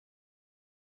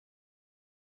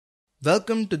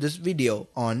Welcome to this video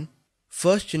on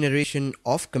first generation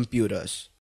of computers.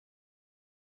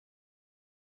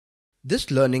 This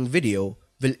learning video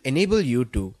will enable you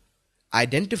to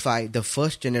identify the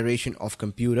first generation of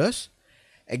computers,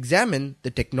 examine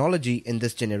the technology in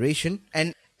this generation,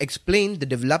 and explain the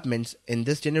developments in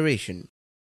this generation.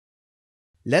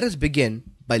 Let us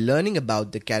begin by learning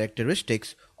about the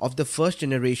characteristics of the first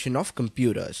generation of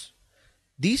computers.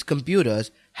 These computers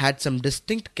had some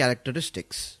distinct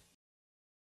characteristics.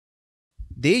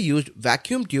 They used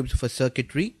vacuum tubes for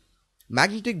circuitry,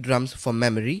 magnetic drums for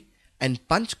memory, and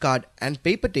punch card and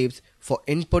paper tapes for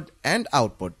input and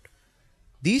output.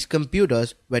 These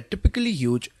computers were typically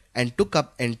huge and took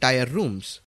up entire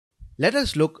rooms. Let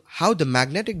us look how the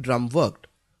magnetic drum worked.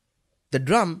 The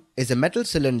drum is a metal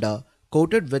cylinder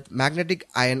coated with magnetic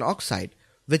iron oxide,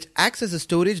 which acts as a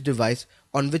storage device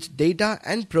on which data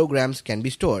and programs can be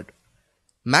stored.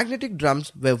 Magnetic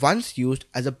drums were once used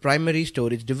as a primary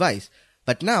storage device,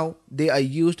 but now they are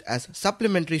used as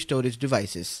supplementary storage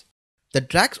devices. The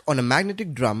tracks on a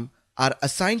magnetic drum are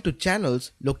assigned to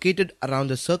channels located around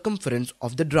the circumference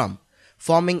of the drum,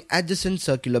 forming adjacent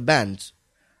circular bands.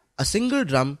 A single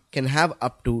drum can have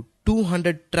up to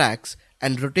 200 tracks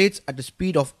and rotates at a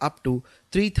speed of up to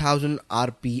 3000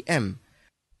 rpm.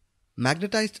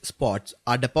 Magnetized spots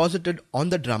are deposited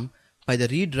on the drum by the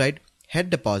read-write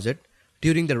head deposit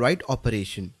during the write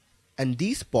operation, and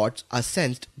these spots are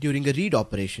sensed during a read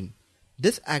operation.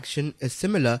 This action is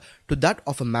similar to that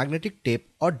of a magnetic tape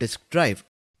or disk drive.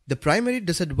 The primary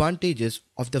disadvantages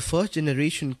of the first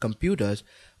generation computers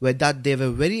were that they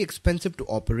were very expensive to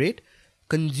operate,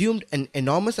 consumed an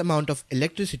enormous amount of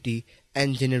electricity,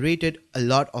 and generated a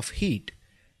lot of heat.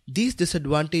 These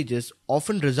disadvantages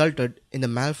often resulted in the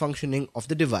malfunctioning of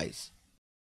the device.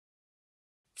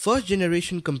 First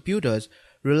generation computers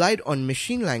relied on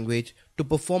machine language to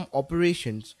perform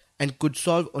operations and could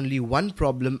solve only one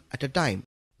problem at a time.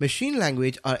 Machine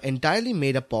language are entirely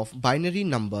made up of binary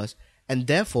numbers and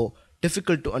therefore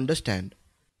difficult to understand.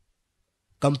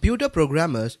 Computer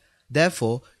programmers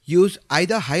therefore use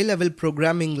either high-level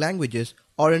programming languages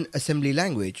or an assembly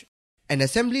language. An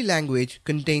assembly language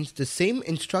contains the same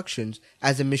instructions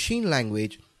as a machine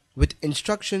language, with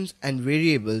instructions and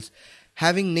variables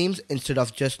having names instead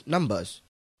of just numbers.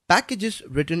 Packages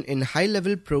written in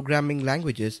high-level programming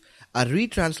languages are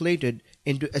retranslated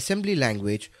into assembly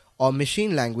language or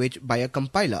machine language by a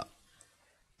compiler.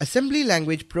 Assembly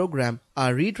language programs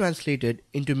are retranslated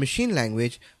into machine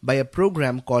language by a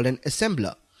program called an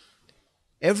assembler.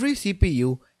 Every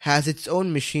CPU has its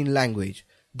own machine language.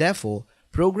 Therefore,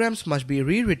 programs must be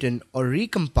rewritten or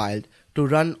recompiled to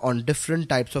run on different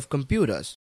types of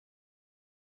computers.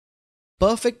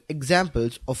 Perfect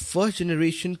examples of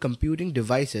first-generation computing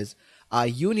devices are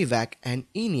UNIVAC and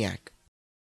ENIAC.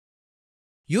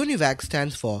 UNIVAC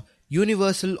stands for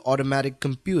Universal Automatic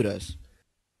Computers.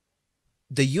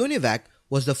 The UNIVAC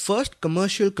was the first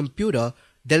commercial computer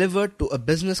delivered to a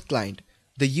business client,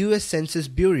 the US Census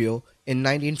Bureau, in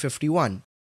 1951.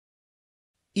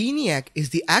 ENIAC is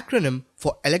the acronym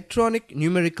for Electronic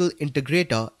Numerical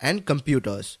Integrator and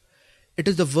Computers. It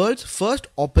is the world's first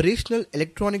operational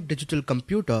electronic digital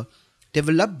computer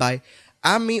developed by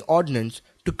Army Ordnance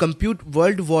to compute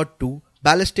World War II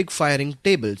ballistic firing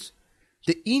tables.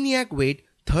 The ENIAC weighed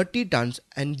 30 tons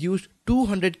and used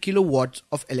 200 kilowatts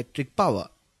of electric power.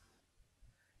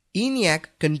 ENIAC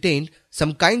contained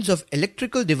some kinds of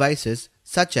electrical devices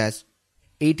such as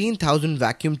 18,000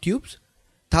 vacuum tubes,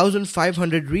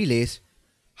 1,500 relays,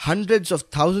 hundreds of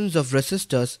thousands of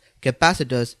resistors,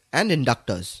 capacitors, and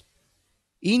inductors.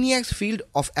 ENIAC's field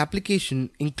of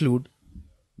application include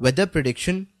weather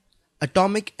prediction,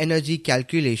 atomic energy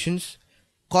calculations,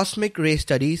 cosmic ray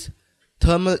studies,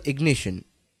 thermal ignition,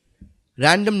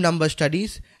 random number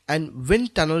studies, and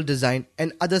wind tunnel design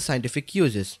and other scientific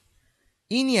uses.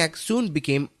 ENIAC soon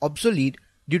became obsolete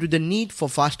due to the need for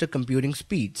faster computing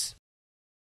speeds.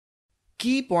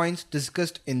 Key points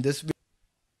discussed in this video.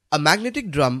 A magnetic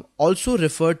drum, also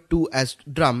referred to as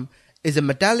drum, is a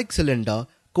metallic cylinder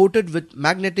coated with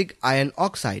magnetic iron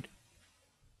oxide.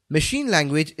 Machine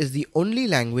language is the only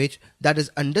language that is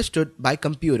understood by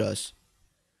computers.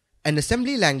 An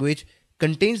assembly language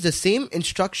contains the same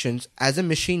instructions as a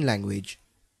machine language.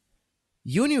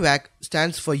 UNIVAC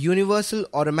stands for Universal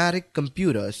Automatic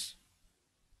Computers.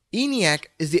 ENIAC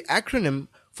is the acronym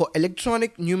for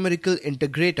Electronic Numerical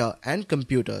Integrator and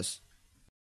Computers.